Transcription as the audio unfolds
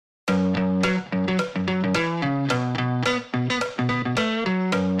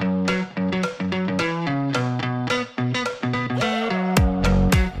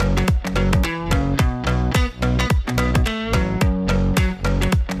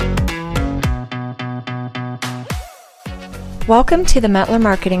Welcome to the Metler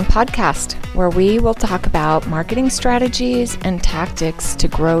Marketing Podcast, where we will talk about marketing strategies and tactics to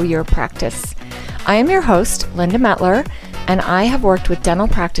grow your practice. I am your host, Linda Metler, and I have worked with dental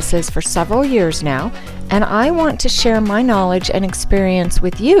practices for several years now, and I want to share my knowledge and experience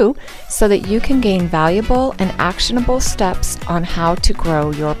with you so that you can gain valuable and actionable steps on how to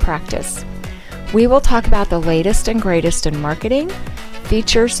grow your practice. We will talk about the latest and greatest in marketing,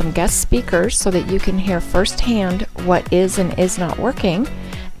 feature some guest speakers so that you can hear firsthand what is and is not working,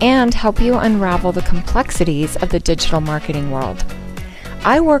 and help you unravel the complexities of the digital marketing world.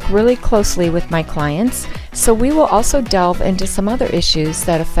 I work really closely with my clients, so we will also delve into some other issues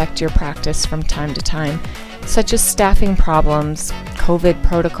that affect your practice from time to time, such as staffing problems, COVID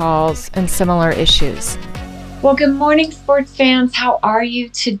protocols, and similar issues. Well, good morning, sports fans. How are you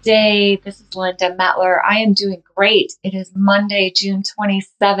today? This is Linda Metler. I am doing great. It is Monday, June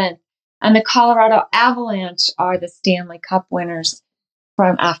 27th, and the Colorado Avalanche are the Stanley Cup winners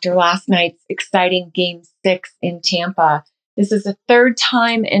from after last night's exciting Game 6 in Tampa. This is the third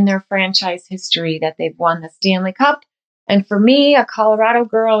time in their franchise history that they've won the Stanley Cup. And for me, a Colorado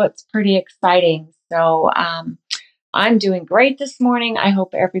girl, it's pretty exciting. So I'm doing great this morning. I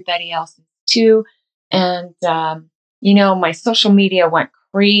hope everybody else is too. And, my social media went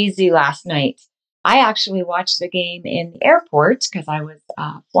crazy last night. I actually watched the game in the airport because I was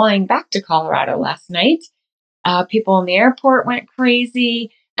flying back to Colorado last night. People in the airport went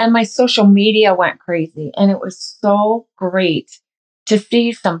crazy and my social media went crazy. And it was so great to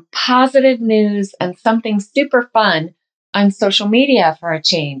see some positive news and something super fun on social media for a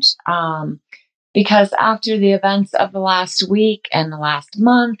change. Because after the events of the last week and the last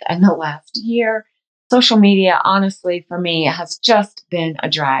month and the last year, social media, honestly, for me, has just been a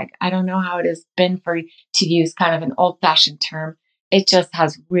drag. I don't know how it has been to use kind of an old-fashioned term. It just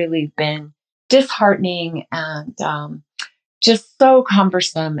has really been disheartening and just so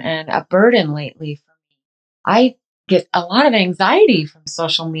cumbersome and a burden lately for me. I get a lot of anxiety from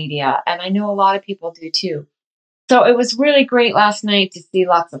social media, and I know a lot of people do too. So it was really great last night to see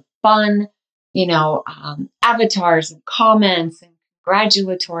lots of fun, avatars and comments and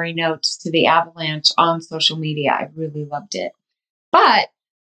congratulatory notes to the Avalanche on social media. I really loved it. But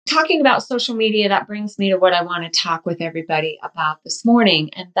talking about social media, that brings me to what I want to talk with everybody about this morning,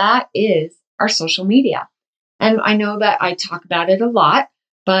 and that is our social media. And I know that I talk about it a lot,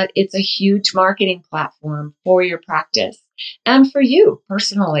 but it's a huge marketing platform for your practice and for you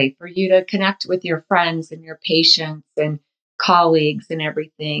personally, for you to connect with your friends and your patients and colleagues and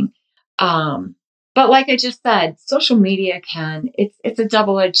everything. But like I just said, social media it's a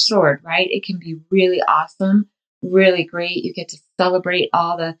double-edged sword, right? It can be really awesome, really great. You get to celebrate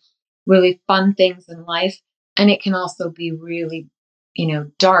all the really fun things in life. And it can also be really,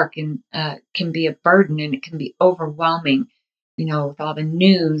 dark and can be a burden, and it can be overwhelming, with all the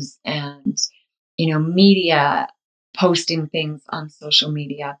news and, media posting things on social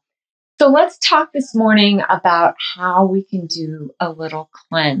media. So let's talk this morning about how we can do a little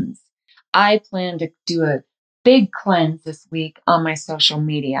cleanse. I plan to do a big cleanse this week on my social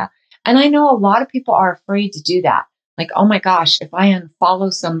media. And I know a lot of people are afraid to do that. Like, oh my gosh, if I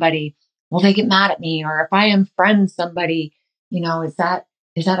unfollow somebody, will they get mad at me? Or if I unfriend somebody, is that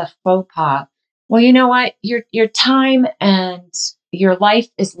a faux pas? Well, you know what? Your time and your life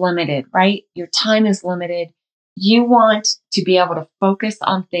is limited, right? Your time is limited. You want to be able to focus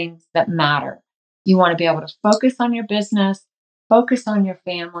on things that matter. You want to be able to focus on your business, focus on your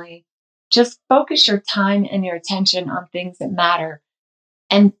family. Just focus your time and your attention on things that matter.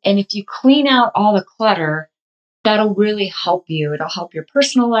 And if you clean out all the clutter, that'll really help you. It'll help your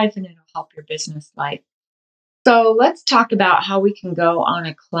personal life and it'll help your business life. So let's talk about how we can go on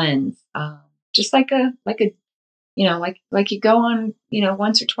a cleanse, just like you go on,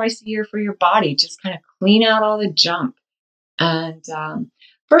 once or twice a year for your body. Just kind of clean out all the junk. And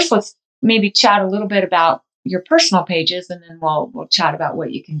first, let's maybe chat a little bit about your personal pages, and then we'll chat about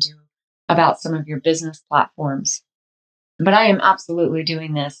what you can do about some of your business platforms. But I am absolutely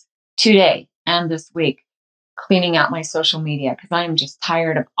doing this today and this week, cleaning out my social media because I am just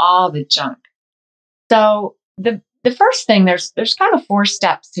tired of all the junk. So the first thing, there's kind of 4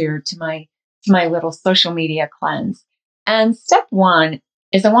 steps here to my little social media cleanse. And step 1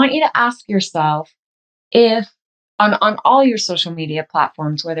 is I want you to ask yourself if on all your social media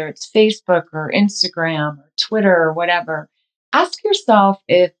platforms, whether it's Facebook or Instagram or Twitter or whatever, ask yourself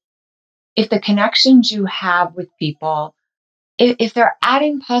if the connections you have with people, if they're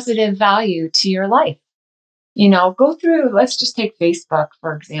adding positive value to your life. Go through, let's just take Facebook,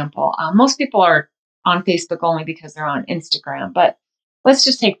 for example. Most people are on Facebook only because they're on Instagram, but let's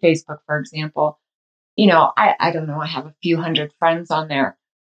just take Facebook, for example. I don't know, I have a few hundred friends on there.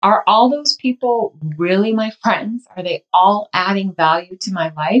 Are all those people really my friends? Are they all adding value to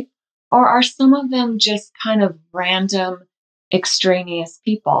my life? Or are some of them just kind of random, extraneous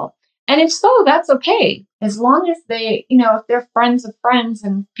people? And if so, that's okay. As long as if they're friends of friends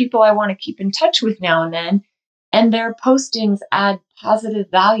and people I want to keep in touch with now and then, and their postings add positive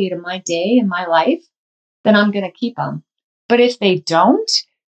value to my day and my life, then I'm going to keep them. But if they don't,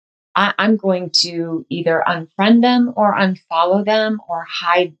 I'm going to either unfriend them or unfollow them or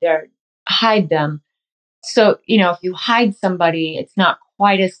hide them. So, if you hide somebody, it's not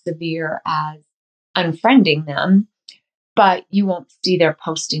quite as severe as unfriending them, but you won't see their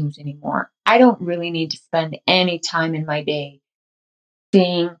postings anymore. I don't really need to spend any time in my day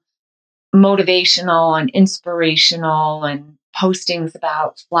seeing motivational and inspirational and postings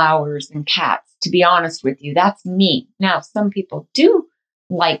about flowers and cats. To be honest with you, that's me. Now, some people do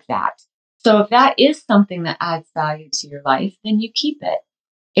like that. So if that is something that adds value to your life, then you keep it.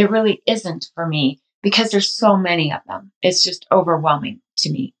 It really isn't for me because there's so many of them. It's just overwhelming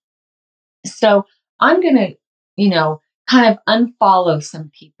to me. So I'm going to, kind of unfollow some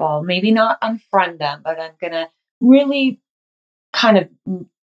people, maybe not unfriend them, but I'm going to really kind of,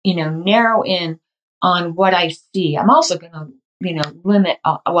 narrow in on what I see. I'm also going to, limit,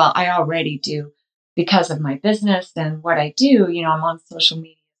 I already do because of my business and what I do. I'm on social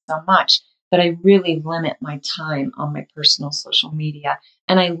media so much that I really limit my time on my personal social media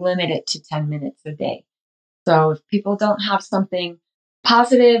and I limit it to 10 minutes a day. So if people don't have something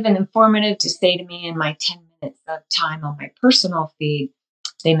positive and informative to say to me in my 10 minutes of time on my personal feed,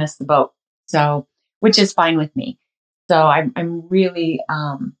 they miss the boat. So, which is fine with me. So I'm really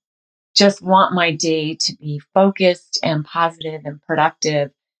just want my day to be focused and positive and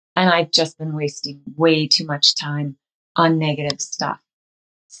productive. And I've just been wasting way too much time on negative stuff.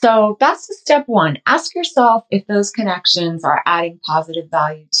 So that's the step one. Ask yourself if those connections are adding positive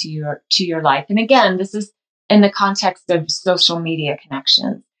value to your life. And again, this is in the context of social media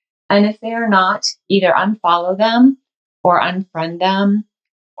connections. And if they are not, either unfollow them or unfriend them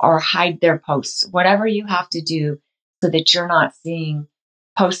or hide their posts, whatever you have to do so that you're not seeing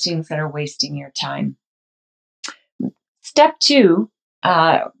postings that are wasting your time. Step two,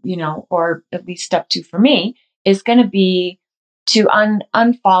 or at least step two for me, is going to be to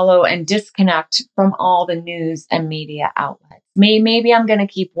unfollow and disconnect from all the news and media outlets. Maybe I'm going to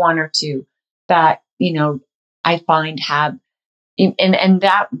keep one or two that, I find have, and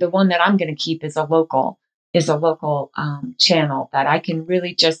that the one that I'm going to keep is a local channel that I can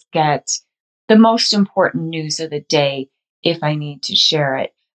really just get the most important news of the day if I need to share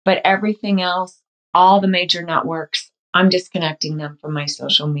it. But everything else, all the major networks, I'm disconnecting them from my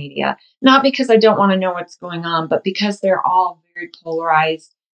social media. Not because I don't want to know what's going on, but because they're all very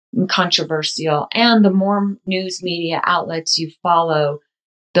polarized and controversial. And the more news media outlets you follow,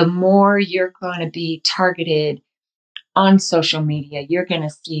 the more you're going to be targeted on social media. You're going to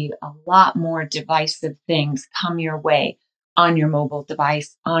see a lot more divisive things come your way on your mobile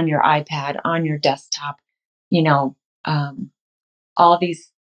device, on your iPad, on your desktop, you know, um, all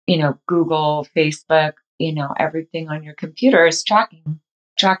these, Google, Facebook, everything on your computer is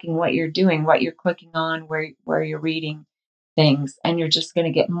tracking what you're doing, what you're clicking on, where you're reading things. And you're just going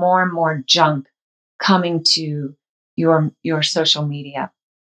to get more and more junk coming to your social media.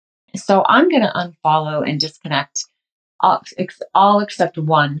 So I'm going to unfollow and disconnect all except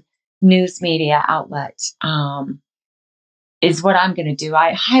one news media outlet is what I'm going to do.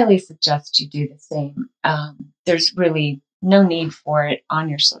 I highly suggest you do the same. There's really no need for it on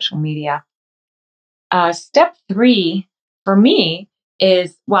your social media. Step three for me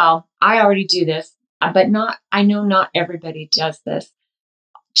is, well, I already do this, but I know not everybody does this.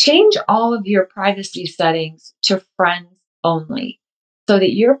 Change all of your privacy settings to friends only so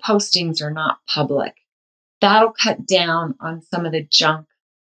that your postings are not public. That'll cut down on some of the junk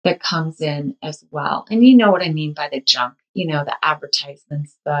that comes in as well. And you know what I mean by the junk, the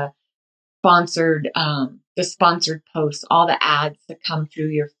advertisements, the sponsored posts, all the ads that come through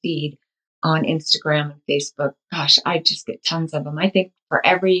your feed on Instagram and Facebook. Gosh, I just get tons of them. I think for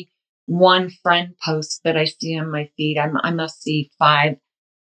every one friend post that I see on my feed, I must see five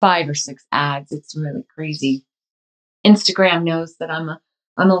or six ads. It's really crazy. Instagram knows that I'm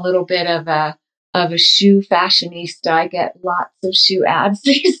a little bit of a shoe fashionista. I get lots of shoe ads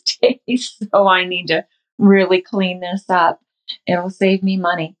these days, so I need to really clean this up. It'll save me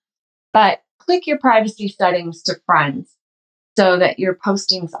money. But click your privacy settings to friends so that your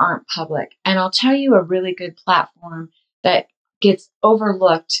postings aren't public. And I'll tell you a really good platform that gets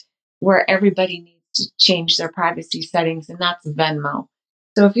overlooked where everybody needs to change their privacy settings, and that's Venmo.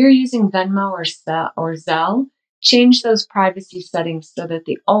 So So if you're using Venmo or Zelle, change those privacy settings so that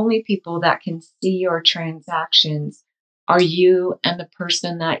the only people that can see your transactions are you and the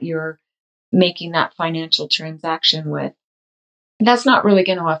person that you're making that financial transaction with. That's not really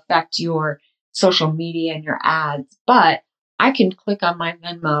going to affect your social media and your ads, but I can click on my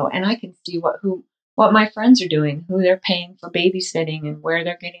Venmo and I can see what my friends are doing, who they're paying for babysitting and where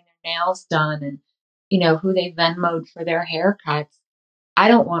they're getting their nails done and who they Venmoed for their haircuts. I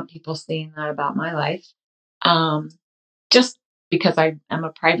don't want people seeing that about my life. Um, just because I am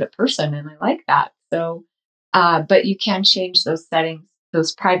a private person and I like that. So, but you can change those settings,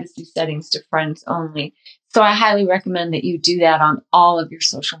 those privacy settings to friends only. So I highly recommend that you do that on all of your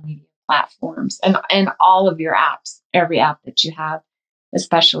social media platforms and all of your apps, every app that you have,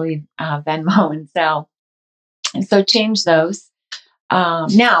 especially Venmo and Zelle. And so change those.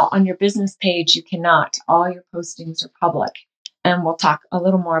 Now, on your business page, you cannot. All your postings are public. And we'll talk a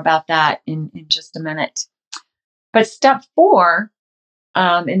little more about that in just a minute. But step 4,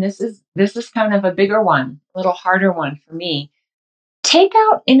 and this is kind of a bigger one, a little harder one for me. Take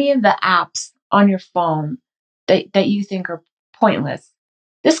out any of the apps on your phone that you think are pointless.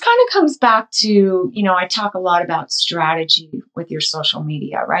 This kind of comes back to, I talk a lot about strategy with your social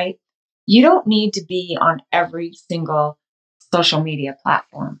media, right? You don't need to be on every single social media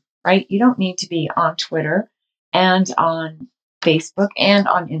platform, right? You don't need to be on Twitter and on Facebook and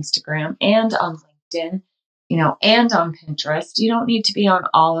on Instagram and on LinkedIn, and on Pinterest. You don't need to be on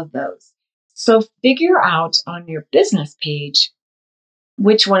all of those. So figure out on your business page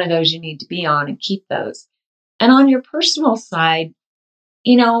which one of those you need to be on and keep those. And on your personal side,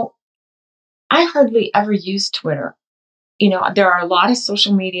 I hardly ever use Twitter. There are a lot of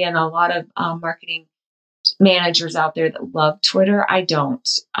social media and a lot of marketing managers out there that love Twitter. I don't.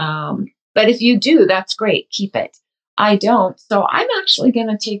 But if you do, that's great. Keep it. I don't. So I'm actually going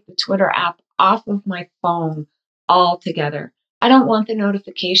to take the Twitter app off of my phone altogether. I don't want the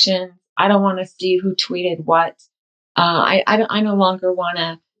notifications. I don't want to see who tweeted what. I no longer want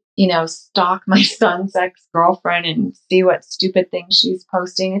to, stalk my son's ex-girlfriend and see what stupid things she's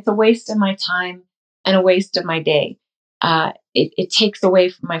posting. It's a waste of my time and a waste of my day. It takes away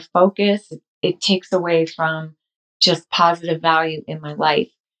from my focus. It takes away from just positive value in my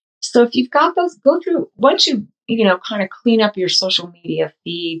life. So if you've got those, go through, once you, kind of clean up your social media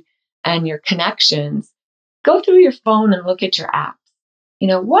feed and your connections, go through your phone and look at your apps.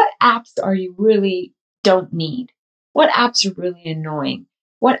 What apps are you really don't need? What apps are really annoying?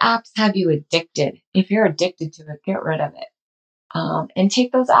 What apps have you addicted? If you're addicted to it, get rid of it. And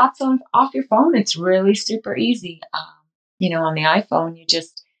take those apps off your phone. It's really super easy. On the iPhone, you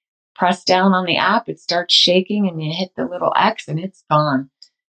just press down on the app, it starts shaking, and you hit the little X, and it's gone.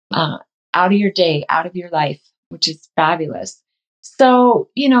 Out of your day, out of your life, which is fabulous. So,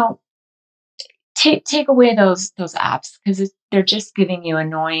 take away those apps because they're just giving you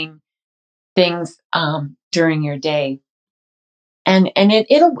annoying things during your day. And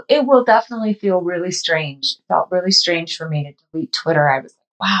it will definitely feel really strange. It felt really strange for me to delete Twitter. I was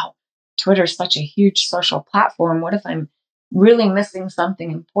like, wow, Twitter is such a huge social platform. What if I'm really missing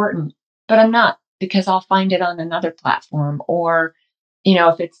something important? But I'm not, because I'll find it on another platform. Or,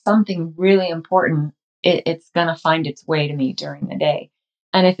 if it's something really important, it's going to find its way to me during the day.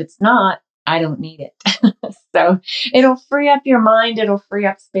 And if it's not, I don't need it. So it'll free up your mind. It'll free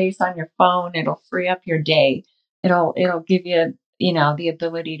up space on your phone. It'll free up your day. It'll give you, the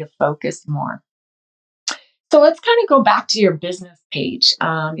ability to focus more. So let's kind of go back to your business page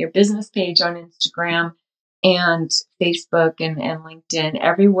on Instagram and Facebook and LinkedIn,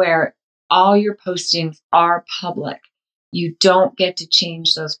 everywhere. All your postings are public. You don't get to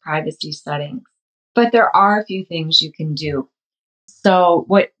change those privacy settings, but there are a few things you can do. So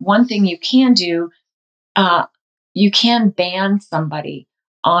one thing you can do, you can ban somebody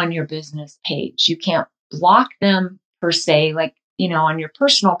on your business page. You can't block them per se, like, on your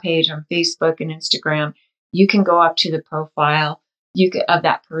personal page on Facebook and Instagram. You can go up to the profile of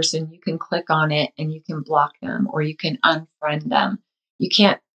that person. You can click on it and you can block them, or you can unfriend them. You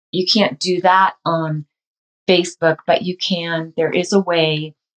can't do that on Facebook, but there is a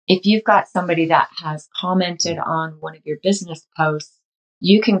way. If you've got somebody that has commented on one of your business posts,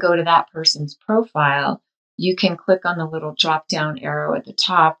 you can go to that person's profile. You can click on the little drop down arrow at the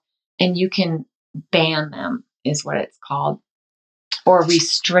top and you can ban them, is what it's called, or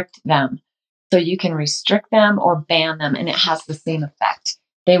restrict them. So you can restrict them or ban them, and it has the same effect.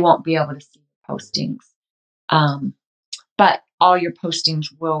 They won't be able to see the postings. But all your postings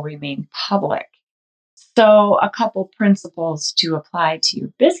will remain public. So a couple principles to apply to your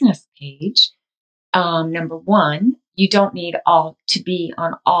business page. Number one, you don't need all to be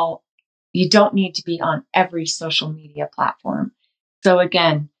on all, you don't need to be on every social media platform. So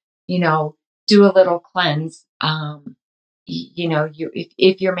again, do a little cleanse.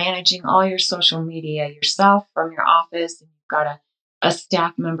 If you're managing all your social media yourself from your office and you've got a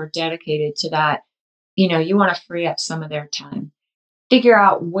staff member dedicated to that, you want to free up some of their time. Figure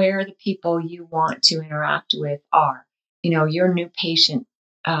out where the people you want to interact with are. Your new patient,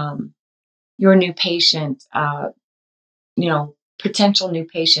 um, your new patient, potential new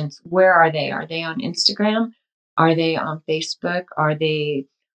patients. Where are they? Are they on Instagram? Are they on Facebook? Are they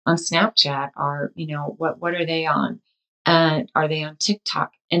on Snapchat? What are they on? And are they on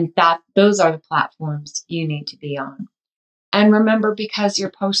TikTok? And those are the platforms you need to be on. And remember, because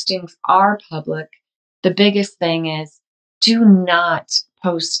your postings are public, the biggest thing is do not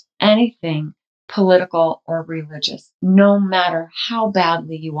post anything political or religious, no matter how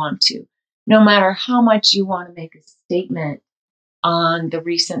badly you want to, no matter how much you want to make a statement on the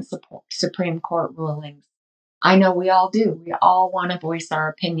recent Supreme Court rulings. I know we all do. We all want to voice our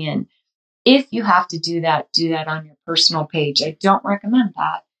opinion. If you have to do that on your personal page. I don't recommend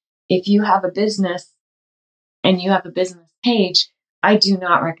that. If you have a business and you have a business page, I do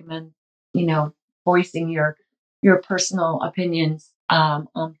not recommend, voicing your personal opinions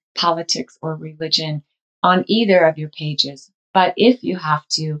on politics or religion on either of your pages. But if you have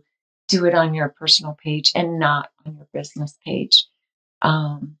to, do it on your personal page and not on your business page.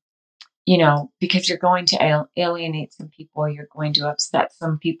 Um, because you're going to alienate some people, you're going to upset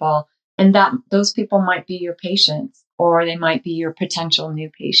some people, and that those people might be your patients, or they might be your potential new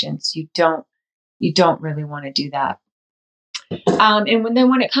patients. You don't really want to do that. And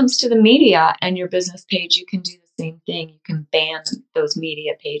when it comes to the media and your business page, you can do the same thing. You can ban those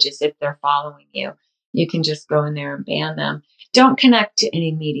media pages if they're following you. You can just go in there and ban them. Don't connect to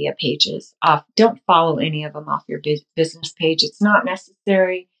any media pages. Don't follow any of them off your business page. It's not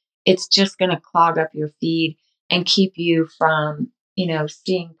necessary. It's just going to clog up your feed and keep you from,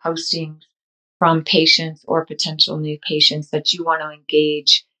 seeing postings from patients or potential new patients that you want to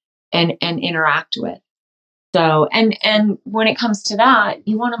engage and interact with. So, and when it comes to that,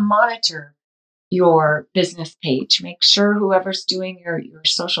 you want to monitor your business page. Make sure whoever's doing your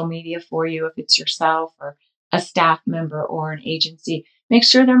social media for you, if it's yourself or a staff member or an agency, make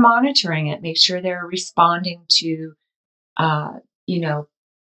sure they're monitoring it. Make sure they're responding to, uh, you know,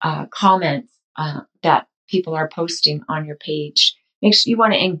 comments that people are posting on your page. Make sure you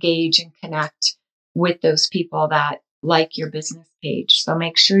want to engage and connect with those people that like your business page. So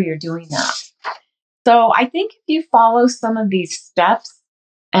make sure you're doing that. So I think if you follow some of these steps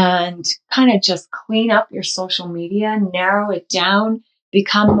and kind of just clean up your social media, narrow it down,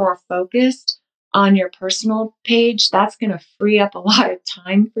 become more focused on your personal page, that's going to free up a lot of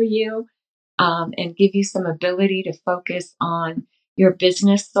time for you, and give you some ability to focus on your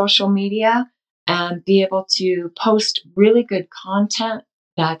business social media and be able to post really good content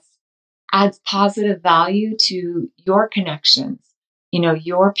that adds positive value to your connections,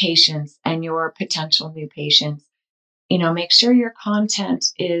 your patients and your potential new patients. Make sure your content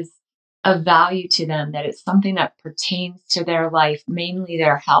is of value to them, that it's something that pertains to their life, mainly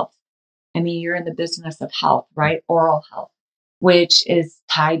their health. I mean, you're in the business of health, right? Oral health, which is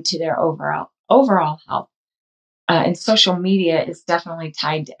tied to their overall health. And social media is definitely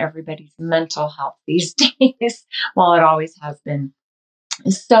tied to everybody's mental health these days. Well, it always has been.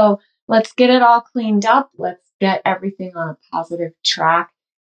 So let's get it all cleaned up. Let's get everything on a positive track.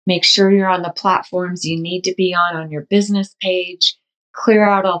 Make sure you're on the platforms you need to be on your business page. Clear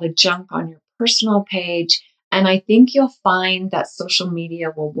out all the junk on your personal page. And I think you'll find that social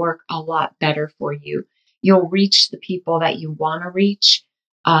media will work a lot better for you. You'll reach the people that you want to reach.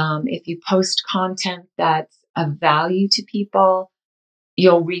 If you post content that's of value to people,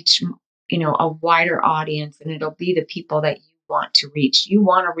 you'll reach, a wider audience, and it'll be the people that you want to reach. You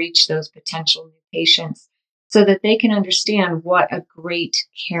want to reach those potential new patients so that they can understand what a great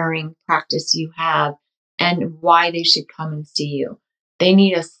caring practice you have and why they should come and see you. They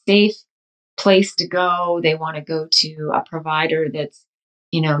need a safe place to go. They want to go to a provider that's,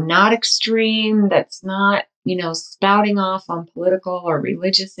 not extreme, that's not, spouting off on political or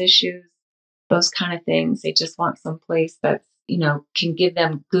religious issues, those kind of things. They just want some place that's, can give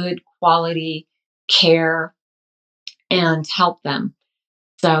them good quality care and help them.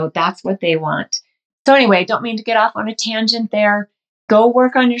 So that's what they want. So anyway, don't mean to get off on a tangent there. Go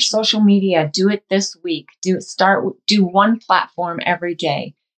work on your social media. Do it this week. Do one platform every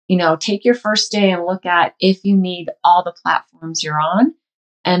day. Take your first day and look at if you need all the platforms you're on,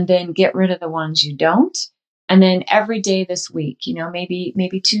 and then get rid of the ones you don't. And then every day this week,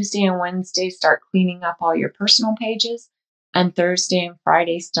 maybe Tuesday and Wednesday, start cleaning up all your personal pages. And Thursday and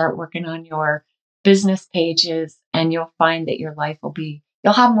Friday, start working on your business pages. And you'll find that your life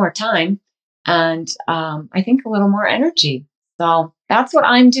you'll have more time and I think a little more energy. So that's what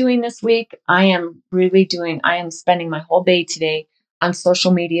I'm doing this week. I am spending my whole day today on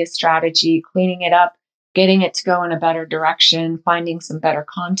social media strategy, cleaning it up, getting it to go in a better direction, finding some better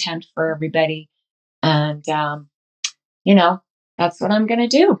content for everybody. And, that's what I'm going to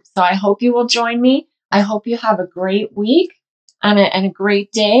do. So I hope you will join me. I hope you have a great week and a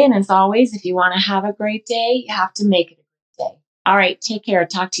great day. And as always, if you want to have a great day, you have to make it a great day. All right. Take care.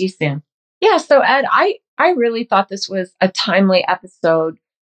 Talk to you soon. Yeah. So Ed, I really thought this was a timely episode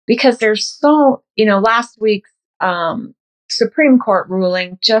because there's last week's Supreme Court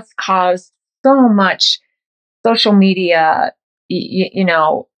ruling just caused so much social media,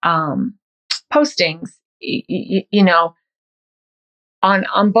 postings,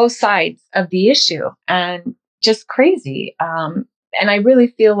 on both sides of the issue, and just crazy. And I really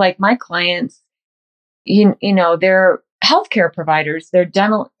feel like my clients, they're healthcare providers, they're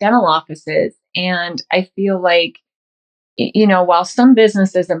dental offices, and I feel like, while some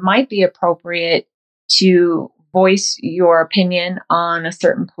businesses it might be appropriate to voice your opinion on a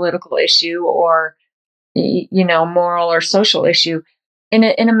certain political issue or moral or social issue. In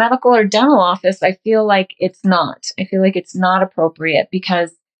a medical or dental office, I feel like it's not. I feel like it's not appropriate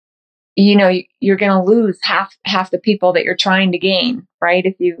because, you're going to lose half the people that you're trying to gain, right?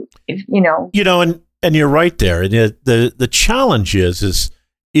 And you're right there. And the challenge is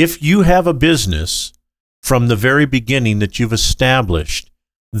if you have a business from the very beginning that you've established,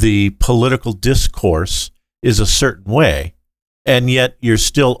 the political discourse is a certain way, and yet you're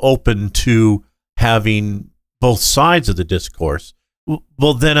still open to having both sides of the discourse,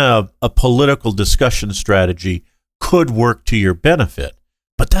 well, then a political discussion strategy could work to your benefit.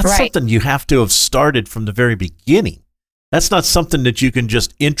 But that's right. Something you have to have started from the very beginning. That's not something that you can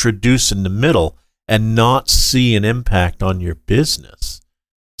just introduce in the middle and not see an impact on your business.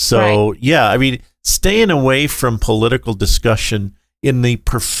 So, right. Staying away from political discussion in the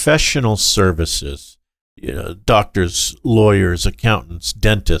professional services, doctors, lawyers, accountants,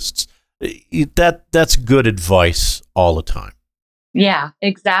 dentists, that's good advice all the time. Yeah,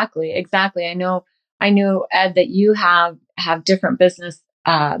 exactly. I know, Ed, that you have different business.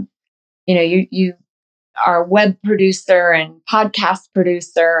 You are a web producer and podcast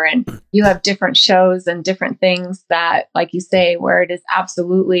producer, and you have different shows and different things that, like you say, where it is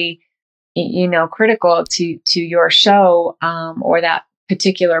absolutely, critical to your show or that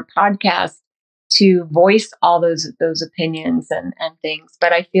particular podcast to voice all those opinions and things.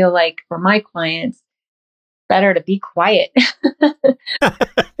 But I feel like for my clients, better to be quiet.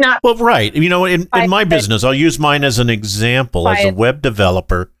 Well, right. In my business, I'll use mine as an example. As a web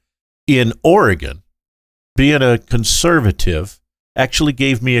developer in Oregon, being a conservative actually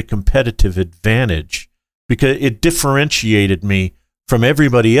gave me a competitive advantage because it differentiated me from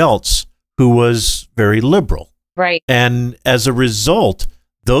everybody else who was very liberal. Right. And as a result,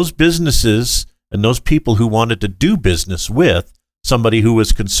 those businesses and those people who wanted to do business with somebody who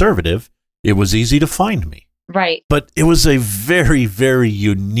was conservative, it was easy to find me. Right. But it was a very, very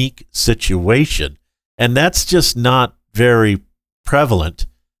unique situation. And that's just not very prevalent,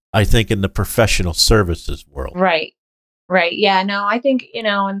 I think, in the professional services world. Right. Right. Yeah. No, I think,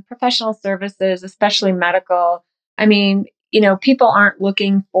 in professional services, especially medical, people aren't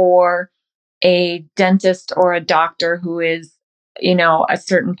looking for a dentist or a doctor who is, a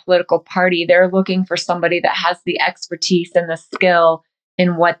certain political party. They're looking for somebody that has the expertise and the skill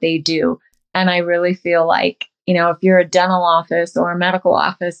in what they do. And I really feel like, if you're a dental office or a medical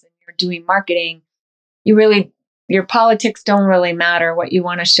office and you're doing marketing, your politics don't really matter. What you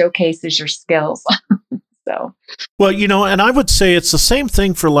want to showcase is your skills. So, well, and I would say it's the same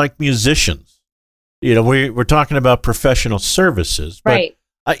thing for like musicians. We're talking about professional services, but, right.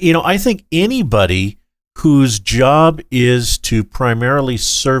 I think anybody whose job is to primarily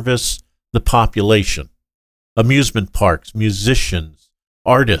service the population, amusement parks, musicians,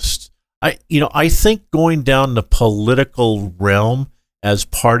 artists, I think going down the political realm as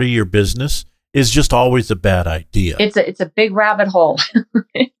part of your business is just always a bad idea. It's a big rabbit hole.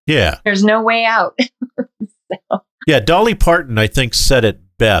 Yeah. There's no way out. So. Yeah, Dolly Parton, I think, said it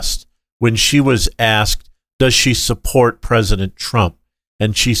best when she was asked, does she support President Trump?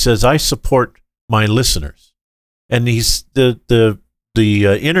 And she says, I support my listeners. And the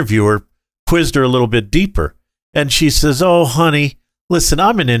interviewer quizzed her a little bit deeper. And she says, oh, honey, listen,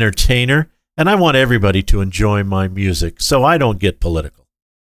 I'm an entertainer, and I want everybody to enjoy my music, so I don't get political.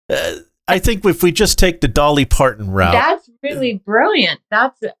 I think if we just take the Dolly Parton route. That's really brilliant.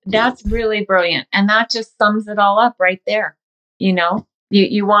 That's really brilliant. And that just sums it all up right there. You know,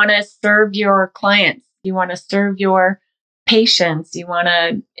 you want to serve your clients. You want to serve your patients. You want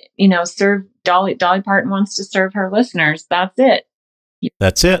to, serve Dolly Parton wants to serve her listeners. That's it.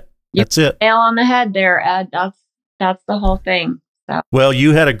 That's it. That's it. Nail on the head there, Ed. That's the whole thing. So. Well,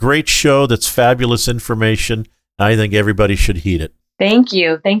 you had a great show. That's fabulous information. I think everybody should heed it. Thank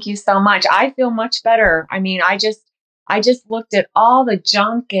you. Thank you so much. I feel much better. I mean, I just looked at all the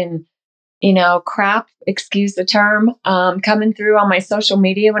junk and, crap, excuse the term, coming through on my social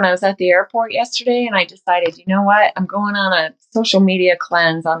media when I was at the airport yesterday. And I decided, you know what? I'm going on a social media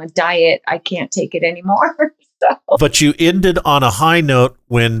cleanse, on a diet. I can't take it anymore. So. But you ended on a high note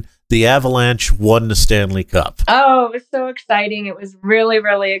when the Avalanche won the Stanley Cup. Oh, it was so exciting. It was really,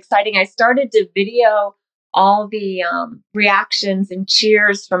 really exciting. I started to video all the reactions and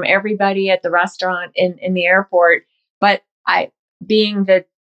cheers from everybody at the restaurant in the airport. But I, being the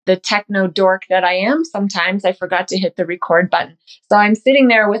techno dork that I am, sometimes I forgot to hit the record button. So I'm sitting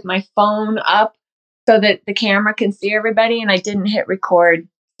there with my phone up so that the camera can see everybody, and I didn't hit record.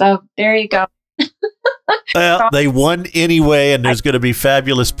 So there you go. Well, they won anyway, and there's going to be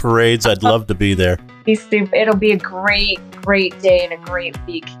fabulous parades. I'd love to be there. It'll be a great, great day and a great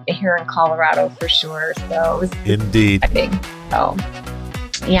week here in Colorado for sure. So it was indeed. Exciting. So,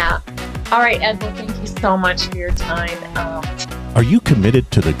 yeah. All right, Ed, well, thank you so much for your time. Are you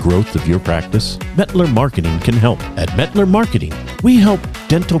committed to the growth of your practice? Mettler Marketing can help. At Mettler Marketing, we help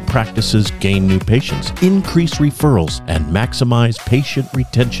dental practices gain new patients, increase referrals, and maximize patient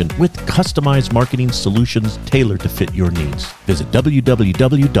retention with customized marketing solutions tailored to fit your needs. Visit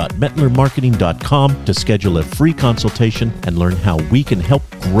www.mettlermarketing.com to schedule a free consultation and learn how we can help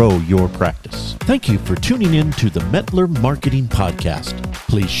grow your practice. Thank you for tuning in to the Mettler Marketing Podcast.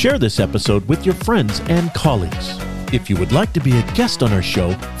 Please share this episode with your friends and colleagues. If you would like to be a guest on our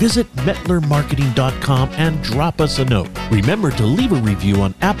show, visit mettlermarketing.com and drop us a note. Remember to leave a review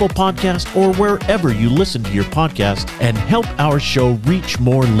on Apple Podcasts or wherever you listen to your podcast and help our show reach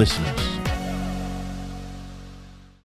more listeners.